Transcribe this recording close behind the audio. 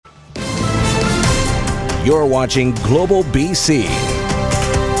You're watching Global BC.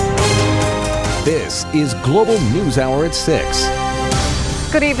 This is Global News Hour at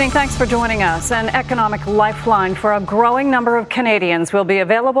 6. Good evening. Thanks for joining us. An economic lifeline for a growing number of Canadians will be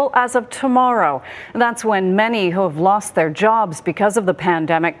available as of tomorrow. That's when many who have lost their jobs because of the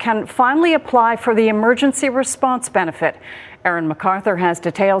pandemic can finally apply for the emergency response benefit. Aaron MacArthur has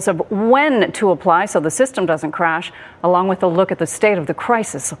details of when to apply so the system doesn't crash, along with a look at the state of the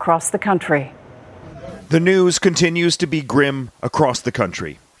crisis across the country. The news continues to be grim across the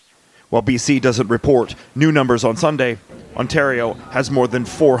country. While BC doesn't report new numbers on Sunday, Ontario has more than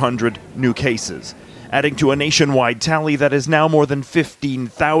 400 new cases, adding to a nationwide tally that is now more than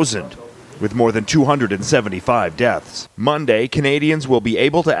 15,000, with more than 275 deaths. Monday, Canadians will be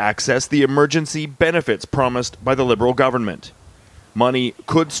able to access the emergency benefits promised by the Liberal government. Money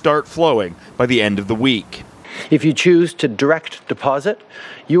could start flowing by the end of the week. If you choose to direct deposit,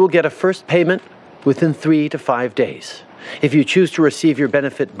 you will get a first payment within 3 to 5 days. If you choose to receive your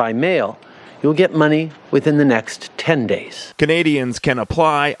benefit by mail, you'll get money within the next 10 days. Canadians can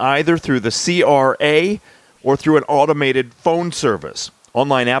apply either through the CRA or through an automated phone service.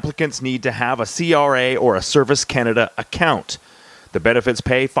 Online applicants need to have a CRA or a Service Canada account. The benefits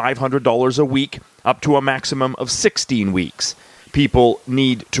pay $500 a week, up to a maximum of 16 weeks. People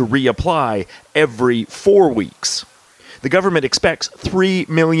need to reapply every 4 weeks. The government expects 3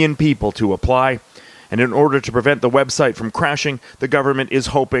 million people to apply. And in order to prevent the website from crashing, the government is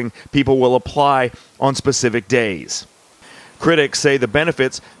hoping people will apply on specific days. Critics say the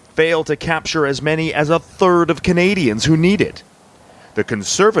benefits fail to capture as many as a third of Canadians who need it. The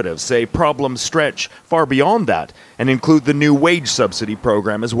Conservatives say problems stretch far beyond that and include the new wage subsidy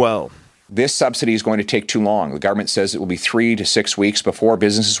program as well. This subsidy is going to take too long. The government says it will be 3 to 6 weeks before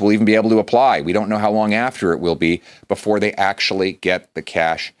businesses will even be able to apply. We don't know how long after it will be before they actually get the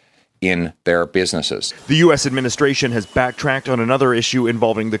cash in their businesses. The U.S. administration has backtracked on another issue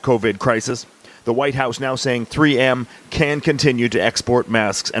involving the COVID crisis. The White House now saying 3M can continue to export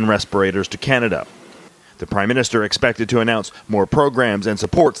masks and respirators to Canada. The Prime Minister expected to announce more programs and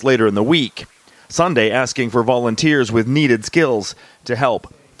supports later in the week. Sunday asking for volunteers with needed skills to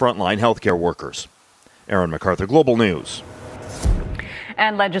help frontline healthcare workers. Aaron MacArthur, Global News.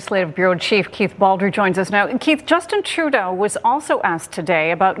 And Legislative Bureau Chief Keith Baldry joins us now. Keith, Justin Trudeau was also asked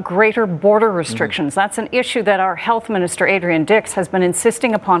today about greater border restrictions. That's an issue that our Health Minister, Adrian Dix, has been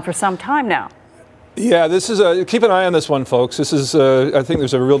insisting upon for some time now. Yeah, this is keep an eye on this one, folks. This is, I think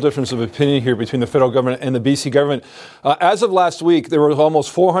there's a real difference of opinion here between the federal government and the BC government. As of last week, there were almost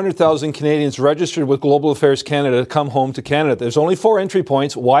 400,000 Canadians registered with Global Affairs Canada to come home to Canada. There's only 4 entry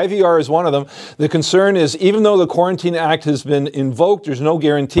points. YVR is one of them. The concern is, even though the Quarantine Act has been invoked, there's no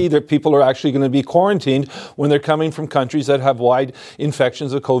guarantee that people are actually going to be quarantined when they're coming from countries that have wide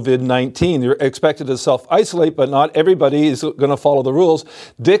infections of COVID-19. They're expected to self-isolate, but not everybody is going to follow the rules.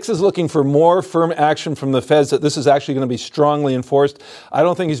 Dix is looking for more firm action from the feds that this is actually going to be strongly enforced. I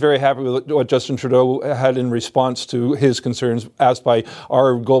don't think he's very happy with what Justin Trudeau had in response to his concerns asked by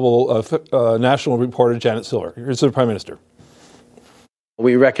our global national reporter, Janet Silver. Here's the Prime Minister.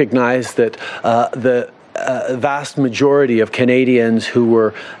 We recognize that the vast majority of Canadians who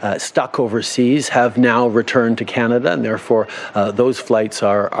were stuck overseas have now returned to Canada, and therefore those flights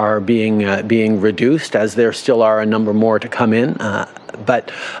are being reduced, as there still are a number more to come in.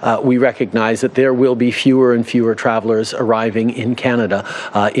 But we recognize that there will be fewer and fewer travelers arriving in Canada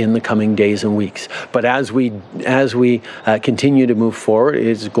in the coming days and weeks. But as we continue to move forward, it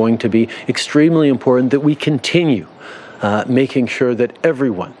is going to be extremely important that we continue making sure that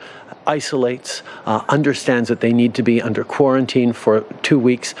everyone isolates, understands that they need to be under quarantine for 2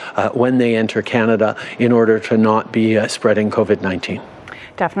 weeks when they enter Canada in order to not be spreading COVID-19.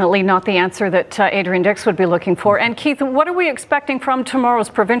 Definitely not the answer that Adrian Dix would be looking for. And Keith, what are we expecting from tomorrow's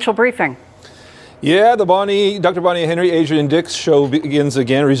provincial briefing? Yeah, the Dr. Bonnie Henry, Adrian Dix show begins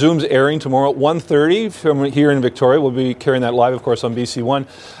again, resumes airing tomorrow at 1:30 from here in Victoria. We'll be carrying that live, of course, on BC One.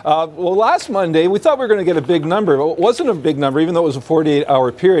 Well, last Monday, we thought we were going to get a big number. It wasn't a big number, even though it was a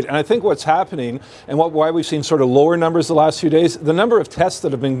 48-hour period. And I think what's happening, and why we've seen sort of lower numbers the last few days, the number of tests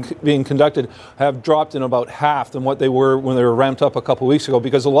that have been being conducted have dropped in about half than what they were when they were ramped up a couple of weeks ago,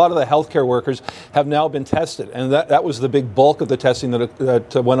 because a lot of the healthcare workers have now been tested. And that was the big bulk of the testing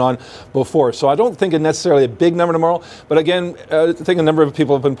that went on before. So I don't don't think necessarily a big number tomorrow, but again, I think a number of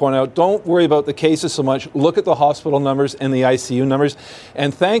people have been pointing out, don't worry about the cases so much. Look at the hospital numbers and the ICU numbers.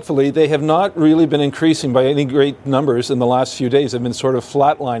 And thankfully, they have not really been increasing by any great numbers in the last few days. They've been sort of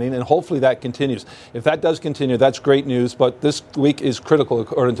flatlining, and hopefully that continues. If that does continue, that's great news. But this week is critical,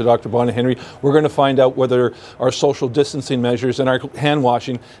 according to Dr. Bonnie Henry. We're going to find out whether our social distancing measures and our hand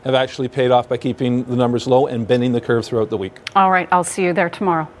washing have actually paid off by keeping the numbers low and bending the curve throughout the week. All right, I'll see you there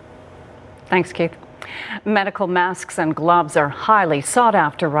tomorrow. Thanks, Keith. Medical masks and gloves are highly sought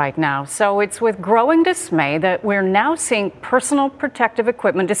after right now, so it's with growing dismay that we're now seeing personal protective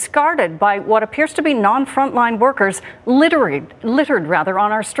equipment discarded by what appears to be non-frontline workers littered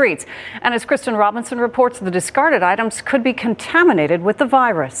on our streets. And as Kristen Robinson reports, the discarded items could be contaminated with the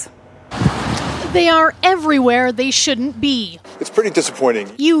virus. They are everywhere they shouldn't be. It's pretty disappointing.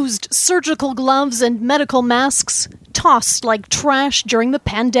 Used surgical gloves and medical masks tossed like trash during the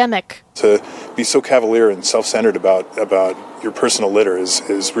pandemic. To be so cavalier and self-centered about your personal litter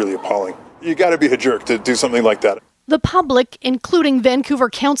is really appalling. You got to be a jerk to do something like that. The public, including Vancouver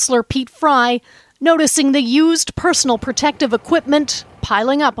councillor Pete Fry, noticing the used personal protective equipment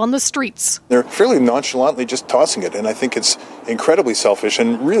piling up on the streets. They're fairly nonchalantly just tossing it, and I think it's incredibly selfish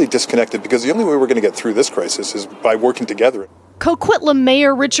and really disconnected, because the only way we're going to get through this crisis is by working together. Coquitlam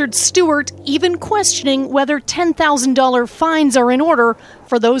Mayor Richard Stewart even questioning whether $10,000 fines are in order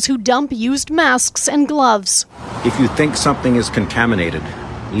for those who dump used masks and gloves. If you think something is contaminated,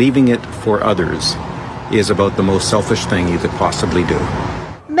 leaving it for others is about the most selfish thing you could possibly do.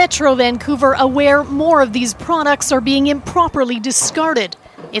 Metro Vancouver aware more of these products are being improperly discarded.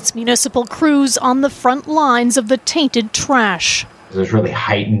 Its municipal crews on the front lines of the tainted trash. There's really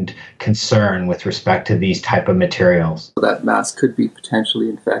heightened concern with respect to these type of materials. That mask could be potentially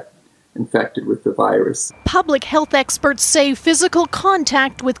infected with the virus. Public health experts say physical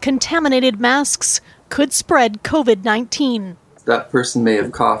contact with contaminated masks could spread COVID-19. That person may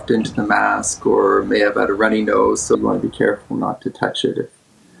have coughed into the mask or may have had a runny nose, so you want to be careful not to touch it. If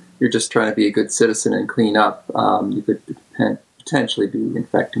you're just trying to be a good citizen and clean up, you could potentially be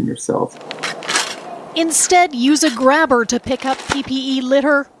infecting yourself. Instead, use a grabber to pick up PPE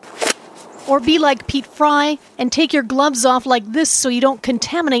litter. Or be like Pete Fry and take your gloves off like this so you don't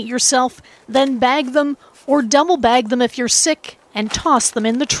contaminate yourself, then bag them or double bag them if you're sick and toss them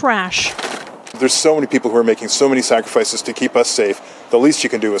in the trash. There's so many people who are making so many sacrifices to keep us safe. The least you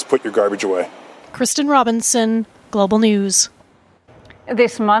can do is put your garbage away. Kristen Robinson, Global News.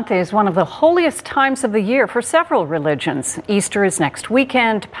 This month is one of the holiest times of the year for several religions. Easter is next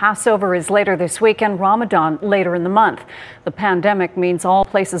weekend, Passover is later this week, and Ramadan later in the month. The pandemic means all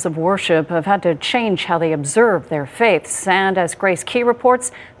places of worship have had to change how they observe their faiths. And as Grace Key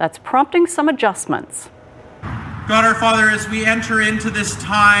reports, that's prompting some adjustments. God our Father, as we enter into this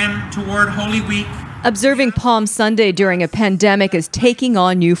time toward Holy Week, observing Palm Sunday during a pandemic is taking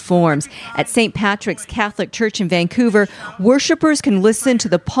on new forms. At St. Patrick's Catholic Church in Vancouver, worshippers can listen to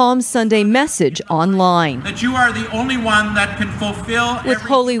the Palm Sunday message online. That you are the only one that can fulfill. With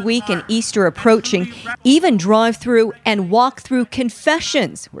Holy Week and Easter approaching, even drive-through and walk-through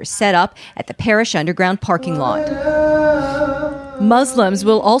confessions were set up at the parish underground parking lot. Muslims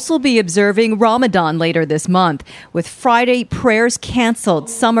will also be observing Ramadan later this month. With Friday prayers canceled,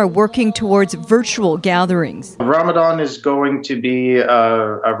 some are working towards virtual gatherings. Ramadan is going to be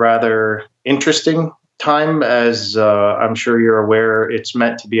a rather interesting time, as I'm sure you're aware. It's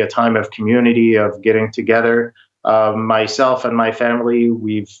meant to be a time of community, of getting together. Myself and my family,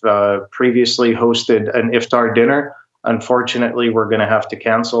 we've previously hosted an iftar dinner. Unfortunately, we're going to have to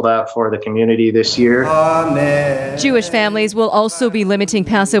cancel that for the community this year. Amen. Jewish families will also be limiting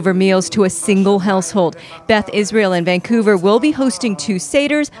Passover meals to a single household. Beth Israel in Vancouver will be hosting 2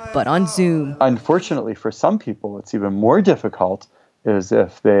 Seders, but on Zoom. Unfortunately, for some people, it's even more difficult is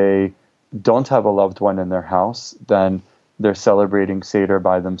if they don't have a loved one in their house, then they're celebrating Seder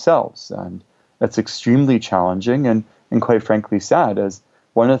by themselves. And that's extremely challenging and quite frankly sad, as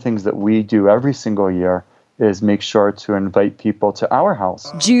one of the things that we do every single year is make sure to invite people to our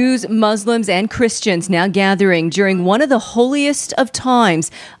house. Jews, Muslims, and Christians now gathering during one of the holiest of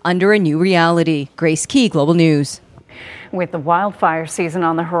times under a new reality. Grace Key, Global News. With the wildfire season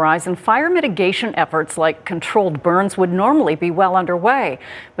on the horizon, fire mitigation efforts like controlled burns would normally be well underway.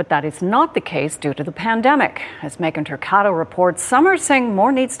 But that is not the case due to the pandemic. As Megan Turcato reports, some are saying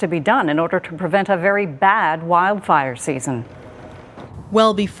more needs to be done in order to prevent a very bad wildfire season.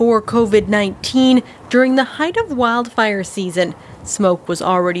 Well before COVID-19, during the height of wildfire season, smoke was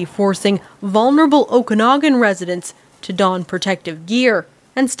already forcing vulnerable Okanagan residents to don protective gear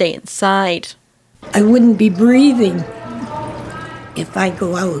and stay inside. I wouldn't be breathing if I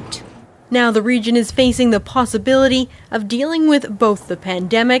go out. Now the region is facing the possibility of dealing with both the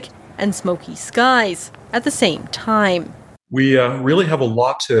pandemic and smoky skies at the same time. We really have a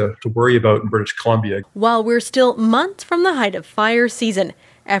lot to worry about in British Columbia. While we're still months from the height of fire season,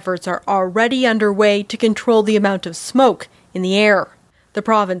 efforts are already underway to control the amount of smoke in the air. The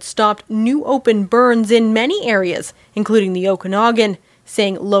province stopped new open burns in many areas, including the Okanagan,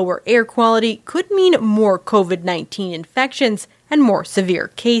 saying lower air quality could mean more COVID-19 infections and more severe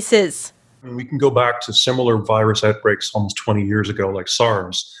cases. We can go back to similar virus outbreaks almost 20 years ago, like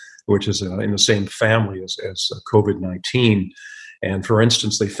SARS, which is in the same family as COVID-19. And for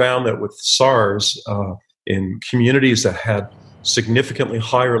instance, they found that with SARS, in communities that had significantly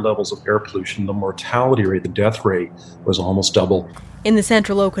higher levels of air pollution, the mortality rate, the death rate, was almost double. In the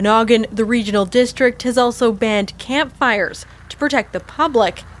central Okanagan, the regional district has also banned campfires to protect the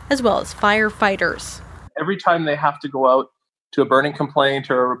public as well as firefighters. Every time they have to go out to a burning complaint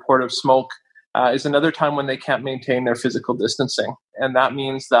or a report of smoke is another time when they can't maintain their physical distancing. And that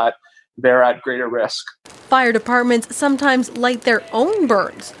means that they're at greater risk. Fire departments sometimes light their own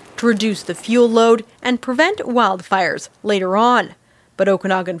burns to reduce the fuel load and prevent wildfires later on. But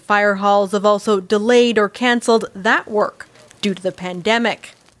Okanagan fire halls have also delayed or cancelled that work due to the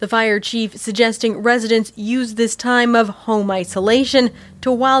pandemic. The fire chief suggesting residents use this time of home isolation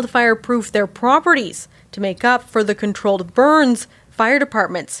to wildfire-proof their properties to make up for the controlled burns fire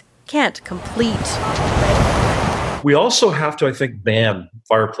departments can't complete. We also have to, I think, ban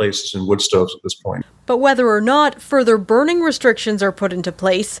fireplaces and wood stoves at this point. But whether or not further burning restrictions are put into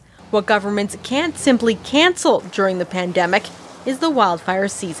place, what governments can't simply cancel during the pandemic is the wildfire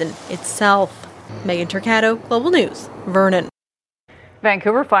season itself. Megan Turcato, Global News, Vernon.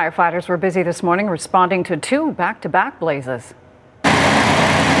 Vancouver firefighters were busy this morning responding to two back-to-back blazes.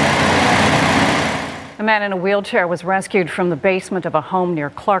 A man in a wheelchair was rescued from the basement of a home near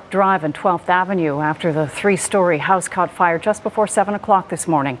Clark Drive and 12th Avenue after the three-story house caught fire just before 7 o'clock this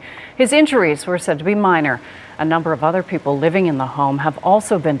morning. His injuries were said to be minor. A number of other people living in the home have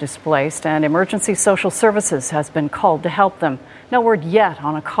also been displaced, and Emergency Social Services has been called to help them. No word yet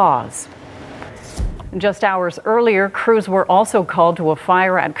on a cause. Just hours earlier, crews were also called to a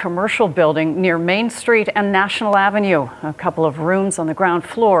fire at Commercial Building near Main Street and National Avenue. A couple of rooms on the ground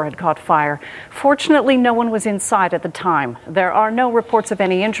floor had caught fire. Fortunately, no one was inside at the time. There are no reports of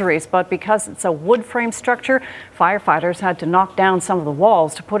any injuries, but because it's a wood frame structure, firefighters had to knock down some of the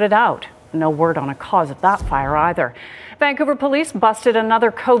walls to put it out. No word on a cause of that fire either. Vancouver police busted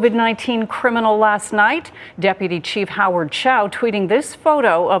another COVID-19 criminal last night. Deputy Chief Howard Chow tweeting this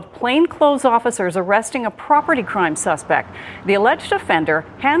photo of plainclothes officers arresting a property crime suspect. The alleged offender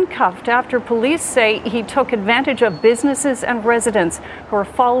handcuffed after police say he took advantage of businesses and residents who are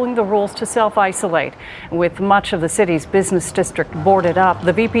following the rules to self-isolate. With much of the city's business district boarded up,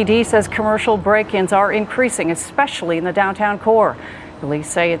 the VPD says commercial break-ins are increasing, especially in the downtown core.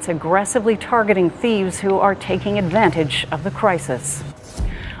 Police say it's aggressively targeting thieves who are taking advantage of the crisis.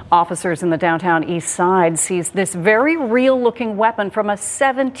 Officers in the downtown east side seized this very real-looking weapon from a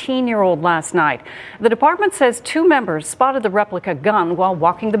 17-year-old last night. The department says two members spotted the replica gun while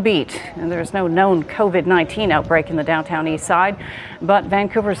walking the beat. And there's no known COVID-19 outbreak in the downtown east side, but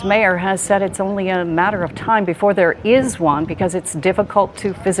Vancouver's mayor has said it's only a matter of time before there is one because it's difficult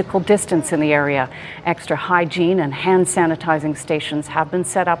to physical distance in the area. Extra hygiene and hand sanitizing stations have been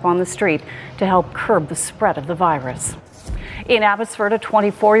set up on the street to help curb the spread of the virus. In Abbotsford, a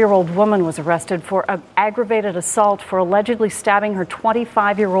 24-year-old woman was arrested for aggravated assault for allegedly stabbing her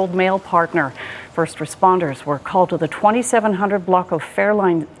 25-year-old male partner. First responders were called to the 2700 block of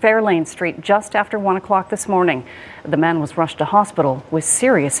Fairlane Street just after 1 o'clock this morning. The man was rushed to hospital with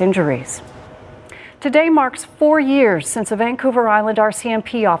serious injuries. Today marks 4 years since a Vancouver Island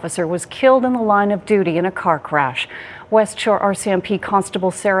RCMP officer was killed in the line of duty in a car crash. West Shore RCMP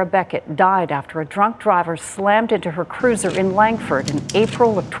Constable Sarah Beckett died after a drunk driver slammed into her cruiser in Langford in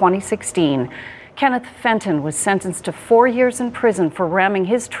April of 2016. Kenneth Fenton was sentenced to 4 years in prison for ramming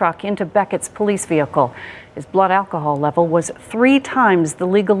his truck into Beckett's police vehicle. His blood alcohol level was 3 times the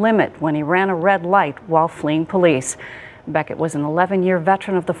legal limit when he ran a red light while fleeing police. Beckett was an 11-year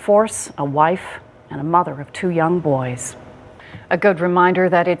veteran of the force, a wife, and a mother of 2 young boys. A good reminder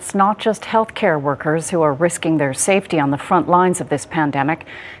that it's not just healthcare workers who are risking their safety on the front lines of this pandemic.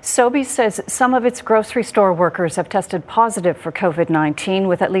 Sobeys says some of its grocery store workers have tested positive for COVID-19,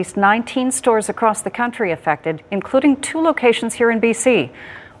 with at least 19 stores across the country affected, including 2 locations here in BC.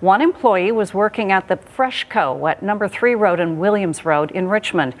 One employee was working at the Fresh Co. at No. 3 Road and Williams Road in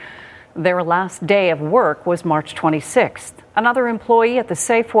Richmond. Their last day of work was March 26th. Another employee at the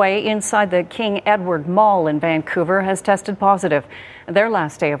Safeway inside the King Edward Mall in Vancouver has tested positive. Their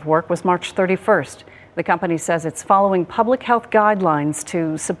last day of work was March 31st. The company says it's following public health guidelines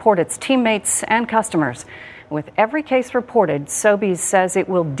to support its teammates and customers. With every case reported, Sobeys says it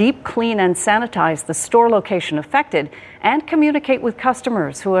will deep clean and sanitize the store location affected and communicate with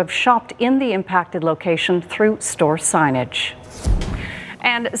customers who have shopped in the impacted location through store signage.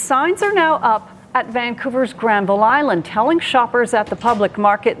 And signs are now up at Vancouver's Granville Island telling shoppers at the public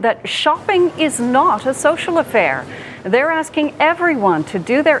market that shopping is not a social affair. They're asking everyone to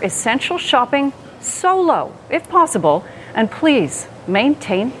do their essential shopping solo, if possible, and please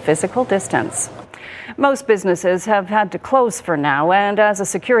maintain physical distance. Most businesses have had to close for now and, as a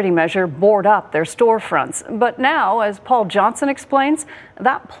security measure, board up their storefronts. But now, as Paul Johnson explains,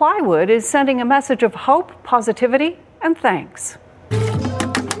 that plywood is sending a message of hope, positivity, and thanks.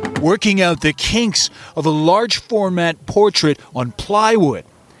 Working out the kinks of a large format portrait on plywood,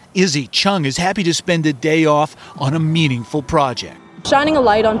 Izzy Chung is happy to spend a day off on a meaningful project. Shining a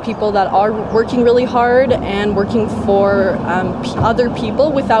light on people that are working really hard and working for other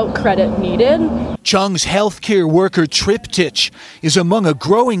people without credit needed. Chung's healthcare worker triptych is among a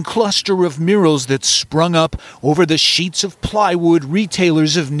growing cluster of murals that sprung up over the sheets of plywood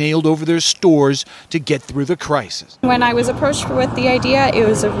retailers have nailed over their stores to get through the crisis. When I was approached with the idea, it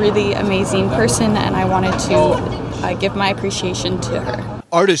was a really amazing person and I wanted to give my appreciation to her.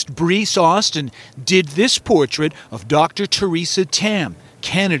 Artist Brice Austin did this portrait of Dr. Theresa Tam,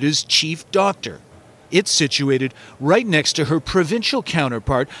 Canada's chief doctor. It's situated right next to her provincial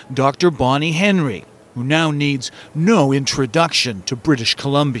counterpart, Dr. Bonnie Henry, who now needs no introduction to British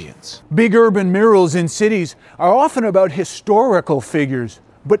Columbians. Big urban murals in cities are often about historical figures,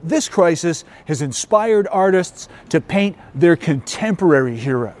 but this crisis has inspired artists to paint their contemporary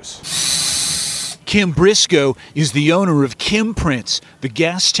heroes. Kim Briscoe is the owner of Kim Prints, the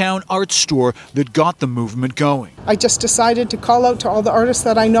Gastown art store that got the movement going. I just decided to call out to all the artists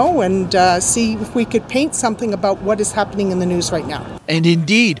that I know and see if we could paint something about what is happening in the news right now. And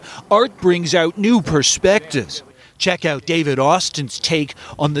indeed, art brings out new perspectives. Check out David Austin's take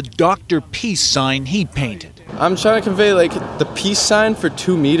on the Dr. Peace sign he painted. I'm trying to convey the peace sign for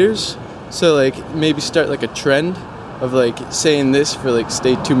 2 meters. So maybe start a trend of saying this for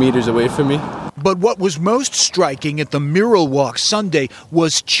stay 2 meters away from me. But what was most striking at the Mural Walk Sunday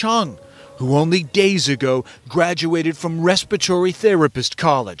was Chung, who only days ago graduated from Respiratory Therapist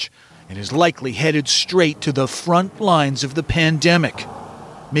College and is likely headed straight to the front lines of the pandemic,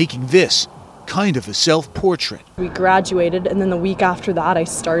 making this kind of a self-portrait. We graduated and then the week after that I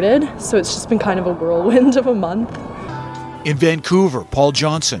started, so it's just been kind of a whirlwind of a month. In Vancouver, Paul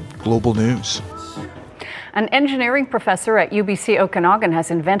Johnson, Global News. An engineering professor at UBC Okanagan has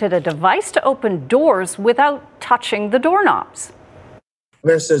invented a device to open doors without touching the doorknobs.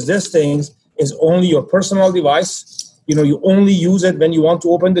 Versus this thing is only your personal device. You only use it when you want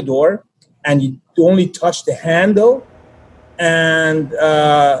to open the door, and you only touch the handle. And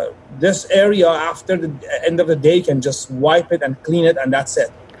this area, after the end of the day, can just wipe it and clean it, and that's it.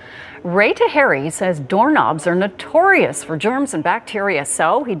 Ray Taheri says doorknobs are notorious for germs and bacteria,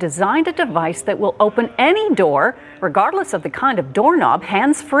 so he designed a device that will open any door, regardless of the kind of doorknob,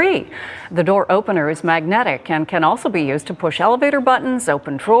 hands-free. The door opener is magnetic and can also be used to push elevator buttons,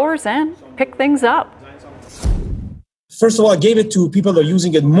 open drawers, and pick things up. First of all, I gave it to people that are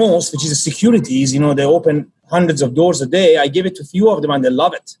using it most, which is the securities. They open hundreds of doors a day. I gave it to a few of them, and they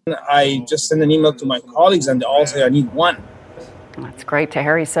love it. I just sent an email to my colleagues, and they all say I need one. That's great.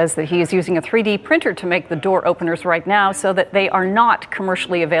 Taheri says that he is using a 3D printer to make the door openers right now so that they are not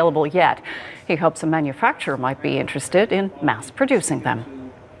commercially available yet. He hopes a manufacturer might be interested in mass producing them.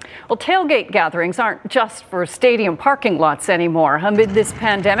 Well, tailgate gatherings aren't just for stadium parking lots anymore. Amid this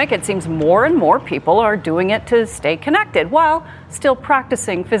pandemic, it seems more and more people are doing it to stay connected while still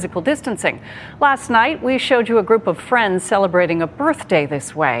practicing physical distancing. Last night, we showed you a group of friends celebrating a birthday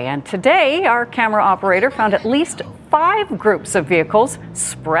this way. And today, our camera operator found at least 5 groups of vehicles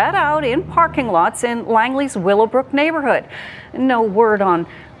spread out in parking lots in Langley's Willowbrook neighborhood. No word on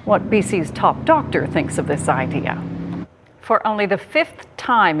what BC's top doctor thinks of this idea. For only the 5th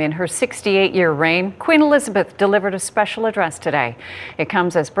time in her 68-year reign, Queen Elizabeth delivered a special address today. It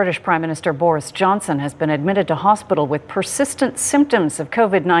comes as British Prime Minister Boris Johnson has been admitted to hospital with persistent symptoms of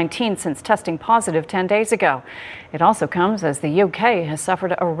COVID-19 since testing positive 10 days ago. It also comes as the UK has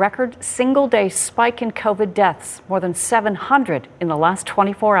suffered a record single-day spike in COVID deaths, more than 700 in the last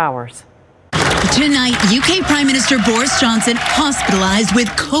 24 hours. Tonight, UK Prime Minister Boris Johnson hospitalized with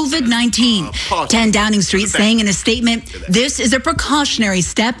COVID-19. 10 Downing Street saying in a statement, this is a precautionary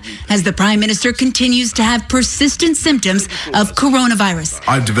step as the Prime Minister continues to have persistent symptoms of coronavirus.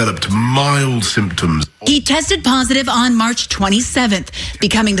 I've developed mild symptoms. He tested positive on March 27th,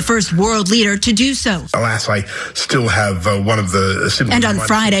 becoming the first world leader to do so. Alas, I still have one of the symptoms. And on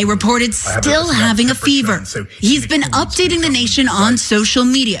Friday, reported still having a fever. He's been updating the nation on social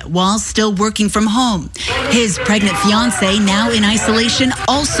media while still working from home. His pregnant fiancée, now in isolation,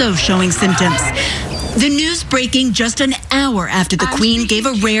 also showing symptoms. The news breaking just an hour after the Queen gave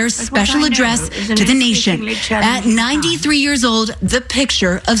a rare special address to the nation. At 93 years old, the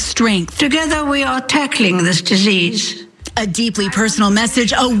picture of strength. Together we are tackling this disease. A deeply personal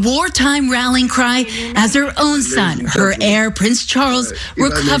message, a wartime rallying cry as her own son, her heir, Prince Charles,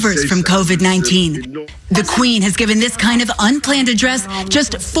 recovers from COVID-19. The Queen has given this kind of unplanned address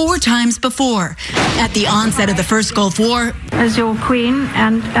just 4 times before. At the onset of the First Gulf War, as your Queen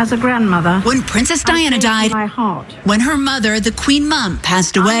and as a grandmother, when Princess Diana died, when her mother, the Queen Mum,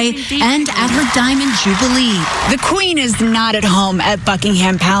 passed away, and at her Diamond Jubilee. The Queen is not at home at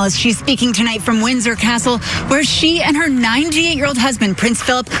Buckingham Palace. She's speaking tonight from Windsor Castle, where she and her 98-year-old husband, Prince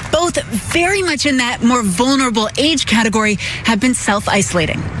Philip, both very much in that more vulnerable age category, have been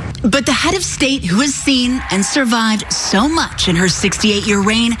self-isolating. But the head of state, who has seen and survived so much in her 68-year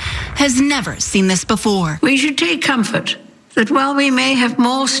reign, has never seen this before. We should take comfort that while we may have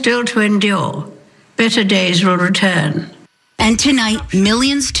more still to endure, better days will return. And tonight,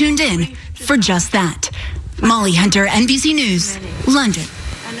 millions tuned in for just that. Molly Hunter, NBC News, London.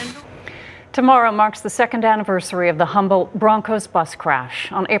 Tomorrow marks the second anniversary of the Humboldt Broncos bus crash.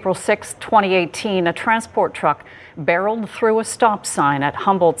 On April 6, 2018, a transport truck barreled through a stop sign at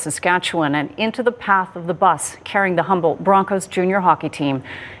Humboldt, Saskatchewan, and into the path of the bus carrying the Humboldt Broncos junior hockey team.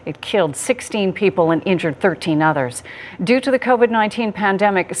 It killed 16 people and injured 13 others. Due to the COVID-19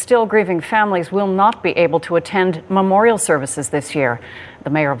 pandemic, still grieving families will not be able to attend memorial services this year. The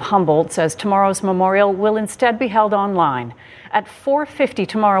mayor of Humboldt says tomorrow's memorial will instead be held online. At 4:50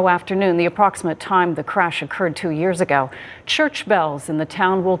 tomorrow afternoon, the approximate time the crash occurred 2 years ago, church bells in the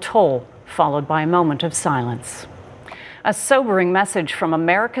town will toll, followed by a moment of silence. A sobering message from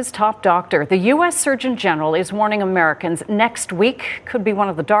America's top doctor. The U.S. Surgeon General is warning Americans next week could be one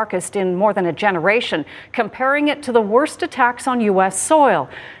of the darkest in more than a generation, comparing it to the worst attacks on U.S. soil.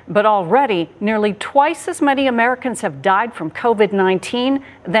 But already, nearly twice as many Americans have died from COVID-19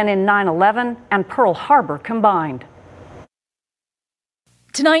 than in 9/11 and Pearl Harbor combined.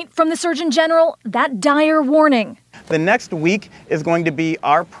 Tonight, from the Surgeon General, that dire warning. The next week is going to be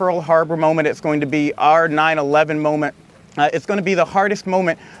our Pearl Harbor moment. It's going to be our 9/11 moment. It's going to be the hardest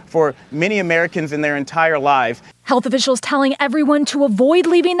moment for many Americans in their entire lives. Health officials telling everyone to avoid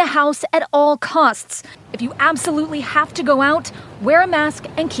leaving the house at all costs. If you absolutely have to go out, wear a mask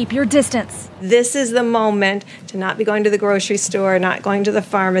and keep your distance. This is the moment to not be going to the grocery store, not going to the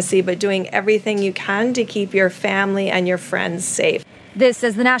pharmacy, but doing everything you can to keep your family and your friends safe. This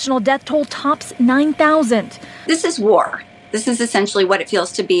as the national death toll tops 9,000. This is war. This is essentially what it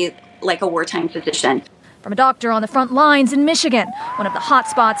feels to be like a wartime physician. From a doctor on the front lines in Michigan, one of the hot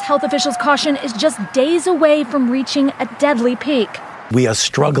spots, health officials caution is just days away from reaching a deadly peak. We are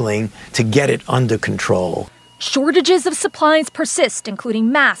struggling to get it under control. Shortages of supplies persist,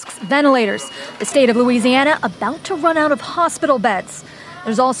 including masks, ventilators. The state of Louisiana about to run out of hospital beds.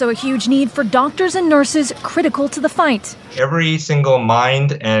 There's also a huge need for doctors and nurses critical to the fight. Every single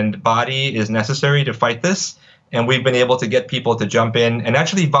mind and body is necessary to fight this, and we've been able to get people to jump in and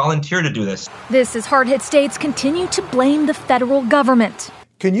actually volunteer to do this. This as hard-hit states continue to blame the federal government.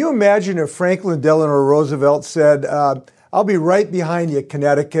 Can you imagine if Franklin Delano Roosevelt said, I'll be right behind you,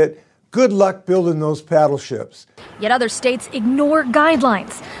 Connecticut. Good luck building those paddle ships. Yet other states ignore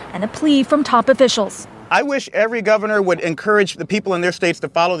guidelines and a plea from top officials. I wish every governor would encourage the people in their states to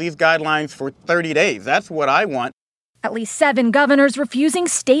follow these guidelines for 30 days. That's what I want. At least 7 governors refusing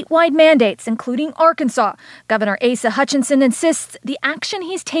statewide mandates, including Arkansas. Governor Asa Hutchinson insists the action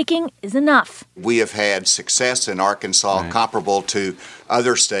he's taking is enough. We have had success in Arkansas comparable to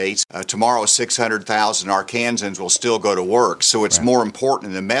other states. Tomorrow, 600,000 Arkansans will still go to work. So it's more important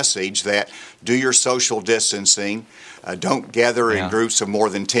in the message that do your social distancing, don't gather in groups of more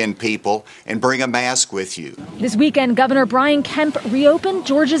than 10 people, and bring a mask with you. This weekend, Governor Brian Kemp reopened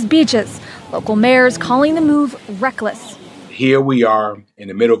Georgia's beaches. Local mayors calling the move reckless. Here we are in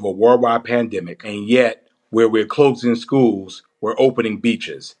the middle of a worldwide pandemic, and yet where we're closing schools, we're opening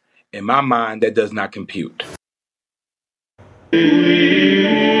beaches. In my mind, that does not compute.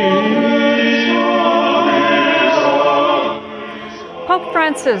 Pope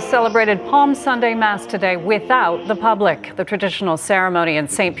Francis celebrated Palm Sunday Mass today without the public. The traditional ceremony in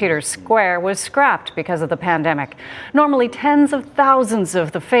St. Peter's Square was scrapped because of the pandemic. Normally, tens of thousands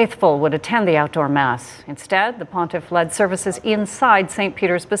of the faithful would attend the outdoor Mass. Instead, the pontiff led services inside St.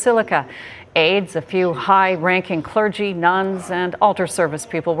 Peter's Basilica. Aides, a few high-ranking clergy, nuns, and altar service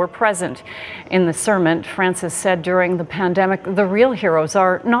people were present. In the sermon, Francis said during the pandemic, the real heroes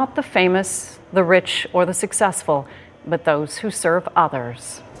are not the famous, the rich, or the successful, but those who serve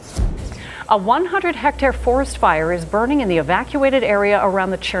others. A 100-hectare forest fire is burning in the evacuated area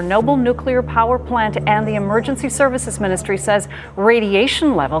around the Chernobyl nuclear power plant, and the Emergency Services Ministry says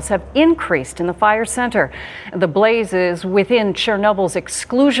radiation levels have increased in the fire center. The blaze is within Chernobyl's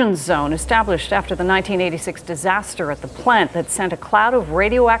exclusion zone, established after the 1986 disaster at the plant that sent a cloud of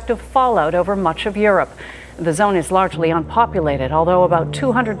radioactive fallout over much of Europe. The zone is largely unpopulated, although about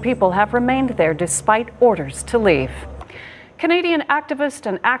 200 people have remained there despite orders to leave. Canadian activist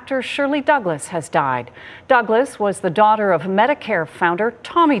and actor Shirley Douglas has died. Douglas was the daughter of Medicare founder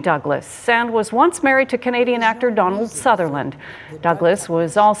Tommy Douglas and was once married to Canadian actor Donald Sutherland. Douglas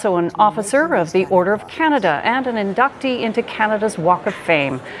was also an officer of the Order of Canada and an inductee into Canada's Walk of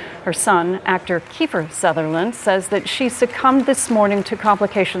Fame. Her son, actor Kiefer Sutherland, says that she succumbed this morning to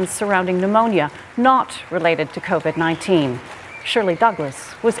complications surrounding pneumonia, not related to COVID-19. Shirley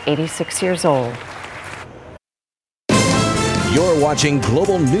Douglas was 86 years old. You're watching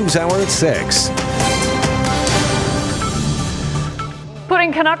Global News Hour at 6.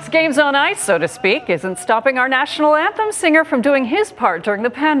 Putting Canucks games on ice, so to speak, isn't stopping our national anthem singer from doing his part during the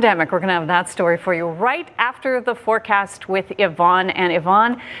pandemic. We're going to have that story for you right after the forecast with Yvonne. And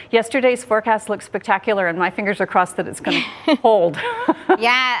Yvonne, yesterday's forecast looks spectacular, and my fingers are crossed that it's going to hold.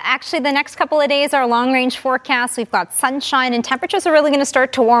 Yeah, actually, the next couple of days are long-range forecasts. We've got sunshine, and temperatures are really going to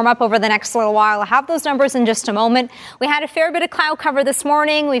start to warm up over the next little while. I'll have those numbers in just a moment. We had a fair bit of cloud cover this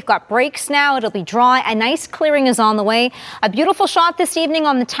morning. We've got breaks now. It'll be dry. A nice clearing is on the way. A beautiful shot this evening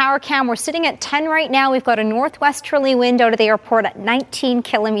on the tower cam. We're sitting at 10 right now. We've got a northwesterly wind out of the airport at 19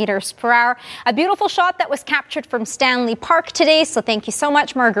 kilometers per hour. A beautiful shot that was captured from Stanley Park today. So thank you so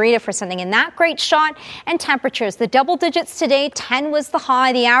much, Margarita, for sending in that great shot. And temperatures, the double digits today. 10 was the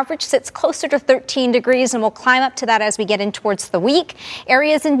high. The average sits closer to 13 degrees, and we'll climb up to that as we get in towards the week.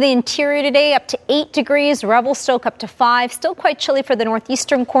 Areas in the interior today up to 8 degrees. Revelstoke up to 5. Still quite chilly for the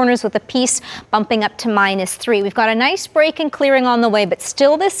northeastern corners, with the Peace bumping up to -3. We've got a nice break and clearing on the way, but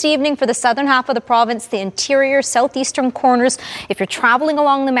still this evening for the southern half of the province, the interior, southeastern corners. If you're traveling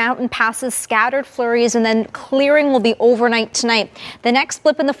along the mountain passes, scattered flurries, and then clearing will be overnight tonight. The next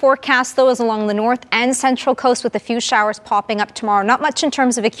blip in the forecast, though, is along the north and central coast, with a few showers popping up tomorrow. Not much in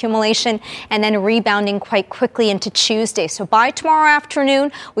terms of accumulation, and then rebounding quite quickly into Tuesday. So by tomorrow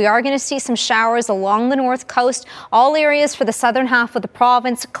afternoon, we are going to see some showers along the north coast. All areas for the southern half of the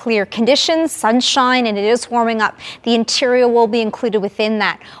province, clear conditions, sunshine, and it is warming up. The interior will be included within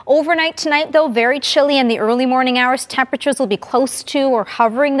that. Overnight tonight, though, very chilly in the early morning hours. Temperatures will be close to or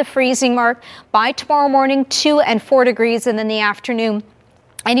hovering the freezing mark. By tomorrow morning, 2 and 4 degrees, and in the afternoon,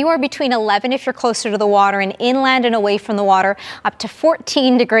 anywhere between 11 if you're closer to the water and inland and away from the water, up to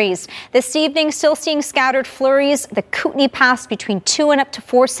 14 degrees. This evening, still seeing scattered flurries. The Kootenay Pass between 2 and up to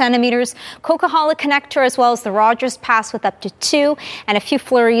 4 centimeters. Coquihalla Connector as well as the Rogers Pass with up to 2, and a few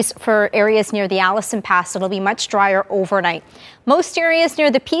flurries for areas near the Allison Pass. It'll be much drier overnight. Most areas near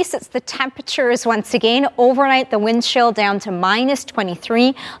the Peace, it's the temperatures once again. Overnight, the wind chill down to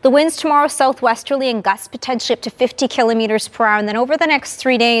 -23. The winds tomorrow southwesterly and gusts potentially up to 50 kilometers per hour. And then over the next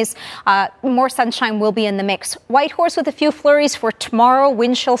 3 days, more sunshine will be in the mix. Whitehorse with a few flurries for tomorrow.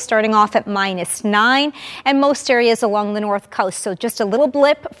 Wind chill starting off at -9, and most areas along the north coast. So just a little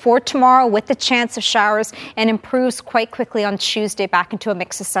blip for tomorrow with the chance of showers, and improves quite quickly on Tuesday back into a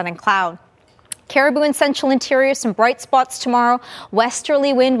mix of sun and cloud. Caribou and central interior, some bright spots tomorrow.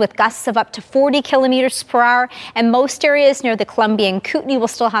 Westerly wind with gusts of up to 40 kilometers per hour. And most areas near the Columbia and Kootenay will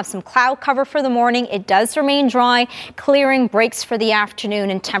still have some cloud cover for the morning. It does remain dry. Clearing breaks for the afternoon,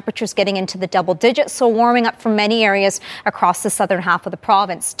 and temperatures getting into the double digits. So warming up for many areas across the southern half of the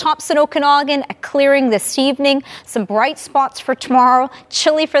province. Thompson, Okanagan, a clearing this evening. Some bright spots for tomorrow.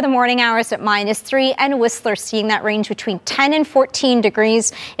 Chilly for the morning hours at -3. And Whistler seeing that range between 10 and 14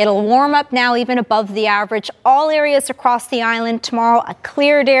 degrees. It'll warm up now even above the average. All areas across the island tomorrow, a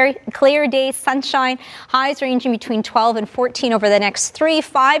clear day, sunshine, highs ranging between 12 and 14 over the next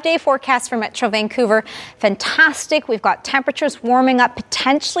 3-5-day forecast for Metro Vancouver. Fantastic. We've got temperatures warming up,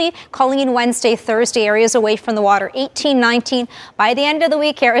 potentially calling in Wednesday, Thursday, areas away from the water, 18, 19. By the end of the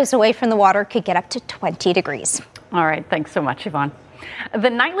week, areas away from the water could get up to 20 degrees. All right. Thanks so much, Yvonne. The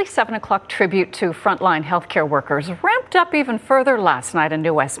nightly 7 o'clock tribute to frontline healthcare workers ramped up even further last night in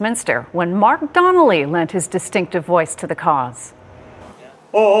New Westminster when Mark Donnelly lent his distinctive voice to the cause.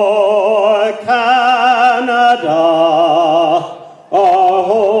 Oh, Canada, our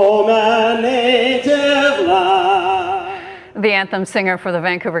home and native land. The anthem singer for the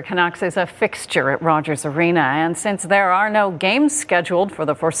Vancouver Canucks is a fixture at Rogers Arena, and since there are no games scheduled for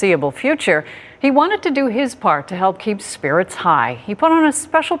the foreseeable future, he wanted to do his part to help keep spirits high. He put on a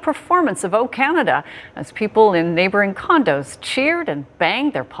special performance of O Canada as people in neighboring condos cheered and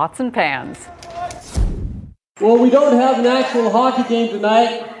banged their pots and pans. Well, we don't have an actual hockey game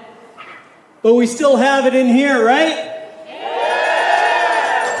tonight, but we still have it in here, right? Yeah!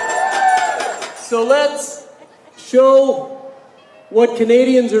 So let's show what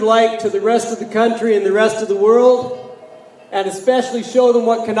Canadians are like to the rest of the country and the rest of the world, and especially show them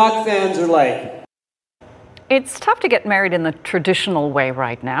what Canuck fans are like. It's tough to get married in the traditional way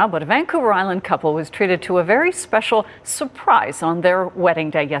right now, but a Vancouver Island couple was treated to a very special surprise on their wedding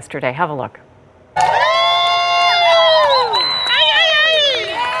day yesterday. Have a look.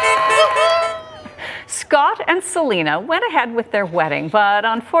 Scott and Selena went ahead with their wedding, but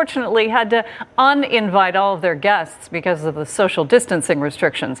unfortunately had to uninvite all of their guests because of the social distancing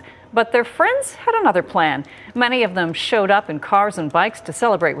restrictions. But their friends had another plan. Many of them showed up in cars and bikes to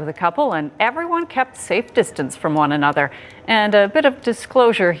celebrate with the couple, and everyone kept safe distance from one another. And a bit of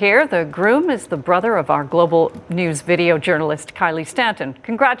disclosure here, the groom is the brother of our Global News video journalist Kylie Stanton.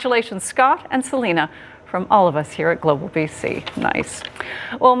 Congratulations, Scott and Selena, from all of us here at Global BC. Nice.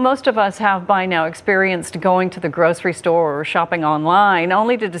 Well, most of us have by now experienced going to the grocery store or shopping online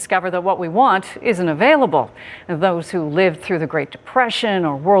only to discover that what we want isn't available. Those who lived through the Great Depression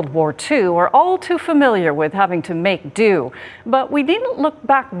or World War II are all too familiar with having to make do. But we needn't look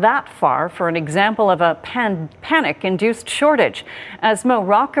back that far for an example of a panic-induced shortage. As Mo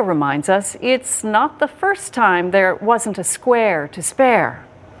Rocca reminds us, it's not the first time there wasn't a square to spare.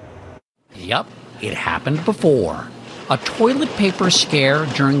 Yep. It happened before. A toilet paper scare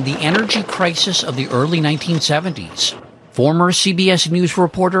during the energy crisis of the early 1970s. Former CBS News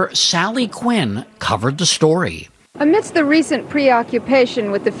reporter Sally Quinn covered the story. Amidst the recent preoccupation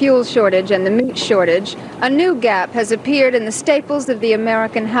with the fuel shortage and the meat shortage, a new gap has appeared in the staples of the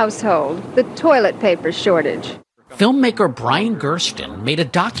American household, the toilet paper shortage. Filmmaker Brian Gersten made a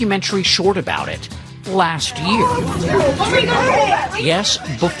documentary short about it last year. Yes,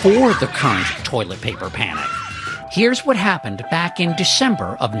 before the current toilet paper panic. Here's what happened back in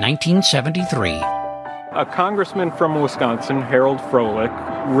December of 1973. A congressman from Wisconsin, Harold Froelich,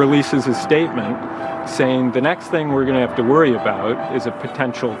 releases a statement saying the next thing we're going to have to worry about is a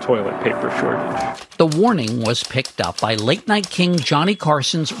potential toilet paper shortage. The warning was picked up by late-night king Johnny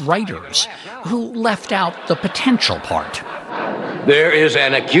Carson's writers, who left out the potential part. There is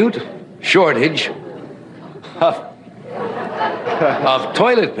an acute shortage of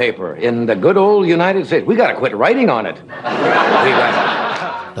toilet paper in the good old United States. We got to quit writing on it.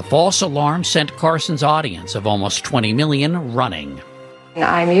 The false alarm sent Carson's audience of almost 20 million running.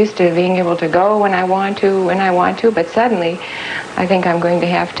 I'm used to being able to go when I want to, but suddenly I think I'm going to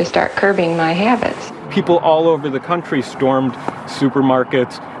have to start curbing my habits. People all over the country stormed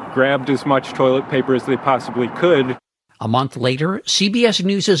supermarkets, grabbed as much toilet paper as they possibly could. A month later, CBS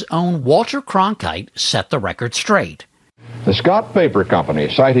News' own Walter Cronkite set the record straight. The Scott Paper Company,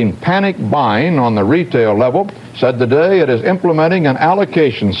 citing panic buying on the retail level, said today it is implementing an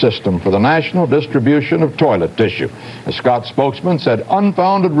allocation system for the national distribution of toilet tissue. A Scott spokesman said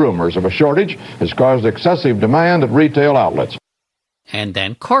unfounded rumors of a shortage has caused excessive demand at retail outlets. And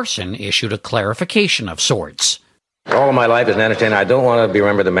then Carson issued a clarification of sorts. All of my life as an entertainer, I don't want to be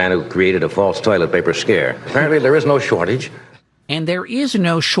remembered the man who created a false toilet paper scare. Apparently there is no shortage. And there is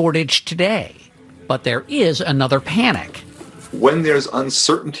no shortage today. But there is another panic. When there's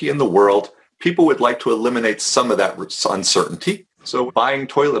uncertainty in the world, people would like to eliminate some of that uncertainty. So buying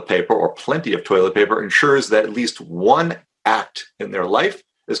toilet paper or plenty of toilet paper ensures that at least one act in their life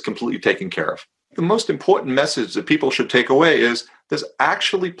is completely taken care of. The most important message that people should take away is there's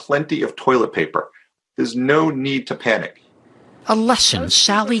actually plenty of toilet paper. There's no need to panic. A lesson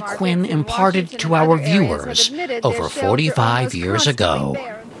Sally Quinn imparted to our viewers over 45 years ago.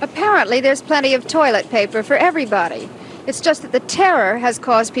 Apparently, there's plenty of toilet paper for everybody. It's just that the terror has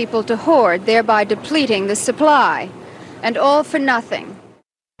caused people to hoard, thereby depleting the supply. And all for nothing.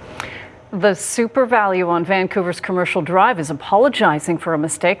 The Super Value on Vancouver's Commercial Drive is apologizing for a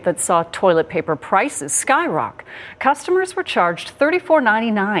mistake that saw toilet paper prices skyrocket. Customers were charged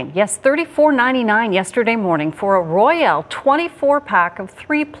 $34.99. Yes, $34.99 yesterday morning for a Royale 24-pack of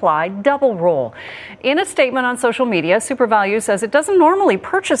 3-ply double roll. In a statement on social media, Super Value says it doesn't normally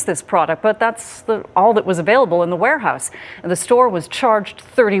purchase this product, but that's all that was available in the warehouse. The store was charged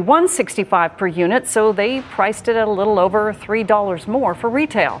 $31.65 per unit, so they priced it at a little over $3 more for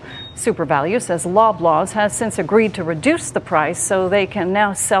retail. Super Value says Loblaws has since agreed to reduce the price so they can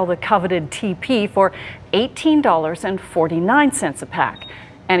now sell the coveted TP for $18.49 a pack.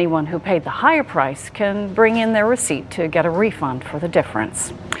 Anyone who paid the higher price can bring in their receipt to get a refund for the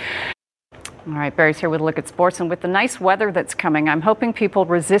difference. All right, Barry's here with a look at sports, and with the nice weather that's coming, I'm hoping people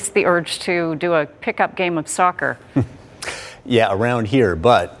resist the urge to do a pickup game of soccer. Yeah, around here,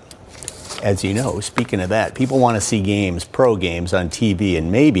 but as you know, speaking of that, people want to see games, pro games on TV,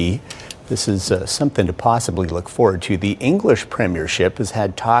 and maybe this is something to possibly look forward to. The English Premiership has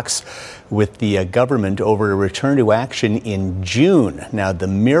had talks with the government over a return to action in June. Now, the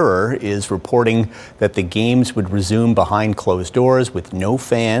Mirror is reporting that the games would resume behind closed doors with no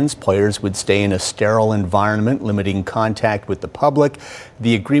fans. Players would stay in a sterile environment, limiting contact with the public.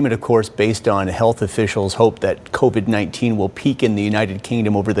 The agreement, of course, based on health officials' hope that COVID-19 will peak in the United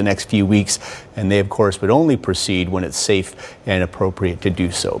Kingdom over the next few weeks, and they, of course, would only proceed when it's safe and appropriate to do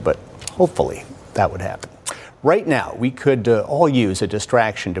so. But hopefully that would happen. Right now, we could all use a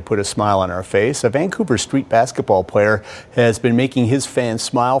distraction to put a smile on our face. A Vancouver street basketball player has been making his fans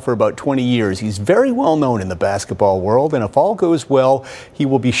smile for about 20 years. He's very well known in the basketball world, and if all goes well, he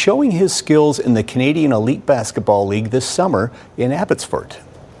will be showing his skills in the Canadian Elite Basketball League this summer in Abbotsford.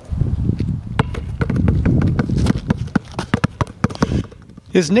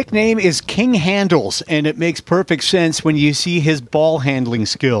 His nickname is King Handles, and it makes perfect sense when you see his ball handling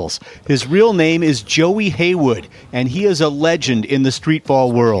skills. His real name is Joey Haywood, and he is a legend in the street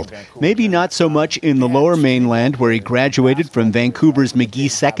ball world. Maybe not so much in the Lower Mainland, where he graduated from Vancouver's McGee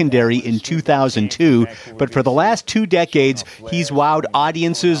Secondary in 2002, but for the last 2 decades, he's wowed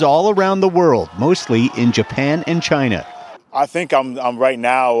audiences all around the world, mostly in Japan and China. I think I'm right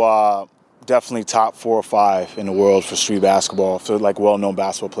now definitely top 4 or 5 in the world for street basketball, for like well-known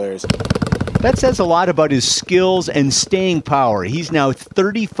basketball players. That says a lot about his skills and staying power. He's now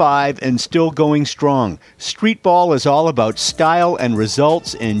 35 and still going strong. Street ball is all about style and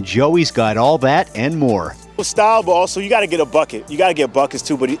results, and Joey's got all that and more. Style, but also you got to get a bucket. You got to get buckets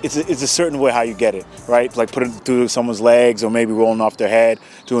too, but it's a certain way how you get it, right? Like put it through someone's legs or maybe rolling off their head,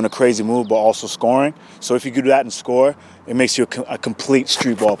 doing a crazy move, but also scoring. So if you do that and score, it makes you a complete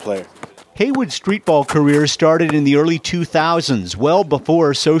street ball player. Haywood's street ball career started in the early 2000s, well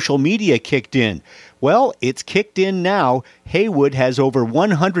before social media kicked in. Well, it's kicked in now. Haywood has over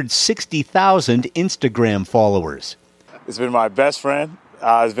 160,000 Instagram followers. It's been my best friend.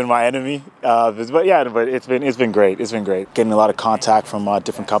 It's been my enemy. But it's been great. It's been great. Getting a lot of contact from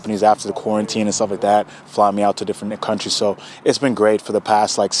different companies after the quarantine and stuff like that, flying me out to different countries. So it's been great for the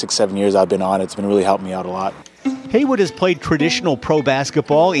past 6-7 years I've been on. It's been really helped me out a lot. Haywood has played traditional pro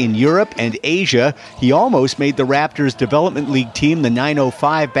basketball in Europe and Asia. He almost made the Raptors Development League team, the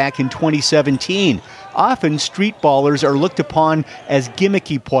 905, back in 2017. Often, street ballers are looked upon as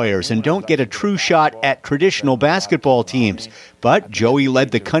gimmicky players and don't get a true shot at traditional basketball teams. But Joey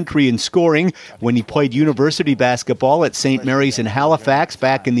led the country in scoring when he played university basketball at St. Mary's in Halifax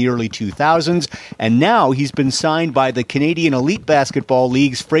back in the early 2000s, and now he's been signed by the Canadian Elite Basketball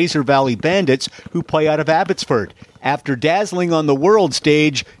League's Fraser Valley Bandits, who play out of Abbotsford. After dazzling on the world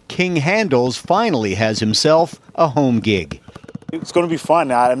stage, King Handles finally has himself a home gig. It's going to be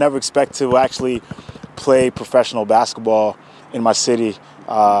fun. I never expect to actually play professional basketball in my city.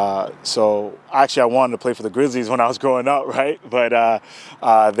 So actually I wanted to play for the Grizzlies when I was growing up, right? But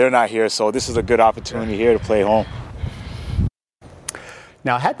they're not here, so this is a good opportunity here to play home.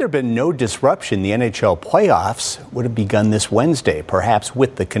 Now, had there been no disruption, the NHL playoffs would have begun this Wednesday, perhaps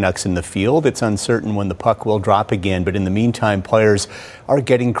with the Canucks in the field. It's uncertain when the puck will drop again, but in the meantime, players are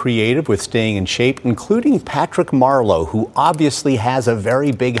getting creative with staying in shape, including Patrick Marleau, who obviously has a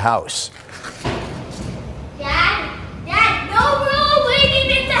very big house. Dad, no rule waiting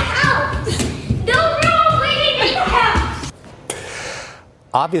in the house! No rule waiting in the house!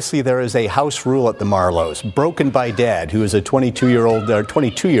 Obviously, there is a house rule at the Marleaus, broken by Dad, who is a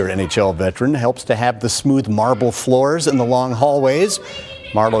 22-year NHL veteran, helps to have the smooth marble floors and the long hallways.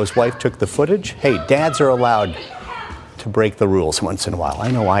 Marleau's wife took the footage. Hey, dads are allowed to break the rules once in a while.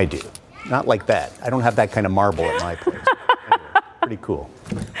 I know I do. Not like that. I don't have that kind of marble at my place. Pretty cool.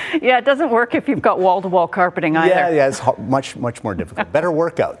 Yeah, it doesn't work if you've got wall-to-wall carpeting either. Yeah, it's much more difficult. Better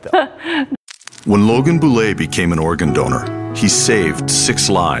workout, though. When Logan Boulay became an organ donor, he saved 6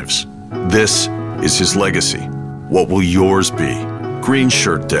 lives. This is his legacy. What will yours be? Green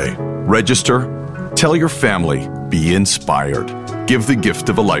Shirt Day. Register. Tell your family. Be inspired. Give the gift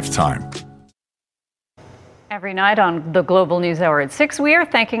of a lifetime. Every night on the Global News Hour at 6, we are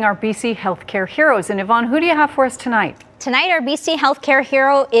thanking our BC healthcare heroes. And Yvonne, who do you have for us tonight? Tonight, our BC healthcare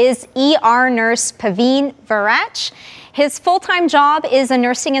hero is ER nurse Paveen Virach. His full-time job is a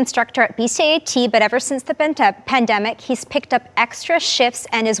nursing instructor at BCAT, but ever since the pandemic, he's picked up extra shifts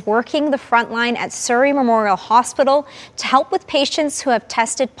and is working the front line at Surrey Memorial Hospital to help with patients who have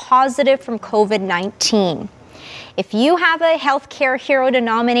tested positive from COVID-19. If you have a healthcare hero to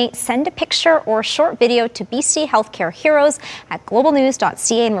nominate, send a picture or a short video to BC Healthcare Heroes at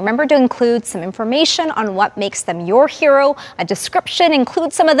globalnews.ca. And remember to include some information on what makes them your hero, a description,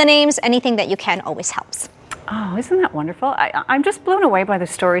 include some of the names, anything that you can always helps. Oh, isn't that wonderful? I'm just blown away by the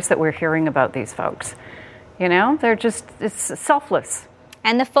stories that we're hearing about these folks. You know, it's selfless.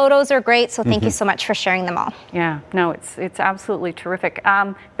 And the photos are great, so thank you so much for sharing them all. Yeah, no, it's absolutely terrific.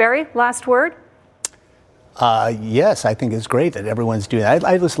 Barry, last word? Yes, I think it's great that everyone's doing that.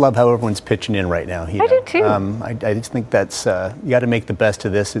 I just love how everyone's pitching in right now. I do too. I just think that's, you got to make the best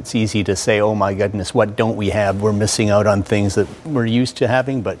of this. It's easy to say, oh my goodness, what don't we have? We're missing out on things that we're used to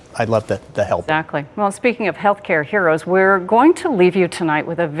having, but I love the help. Exactly. Well, speaking of healthcare heroes, we're going to leave you tonight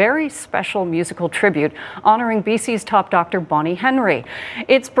with a very special musical tribute honoring BC's top doctor, Bonnie Henry.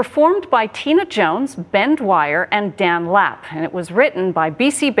 It's performed by Tina Jones, Ben Dwyer, and Dan Lapp, and it was written by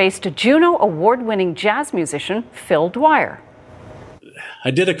BC-based Juno award-winning jazz musician Phil Dwyer.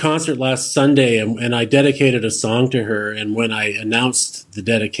 I did a concert last Sunday and I dedicated a song to her, and when I announced the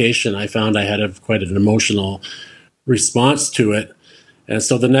dedication, I found I had quite an emotional response to it. And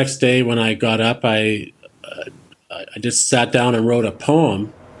so the next day when I got up, I just sat down and wrote a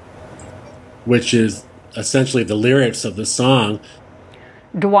poem, which is essentially the lyrics of the song.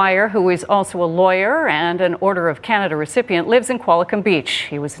 Dwyer, who is also a lawyer and an Order of Canada recipient, lives in Qualicum Beach.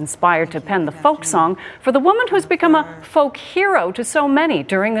 He was inspired to pen the folk song for the woman who has become a folk hero to so many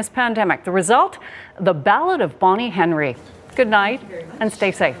during this pandemic. The result, the Ballad of Bonnie Henry. Good night and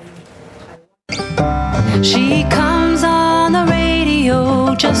stay safe. She comes on the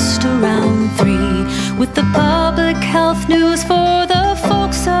radio just around 3 with the public health news for the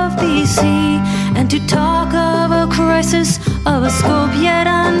folks of BC, and to talk of a crisis of a scope yet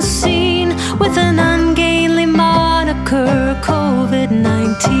unseen with an ungainly moniker,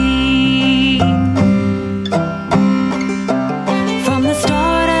 COVID-19. From the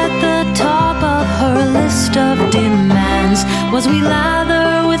start at the top of her list of demands was we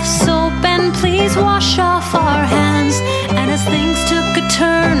lather with soap and please wash off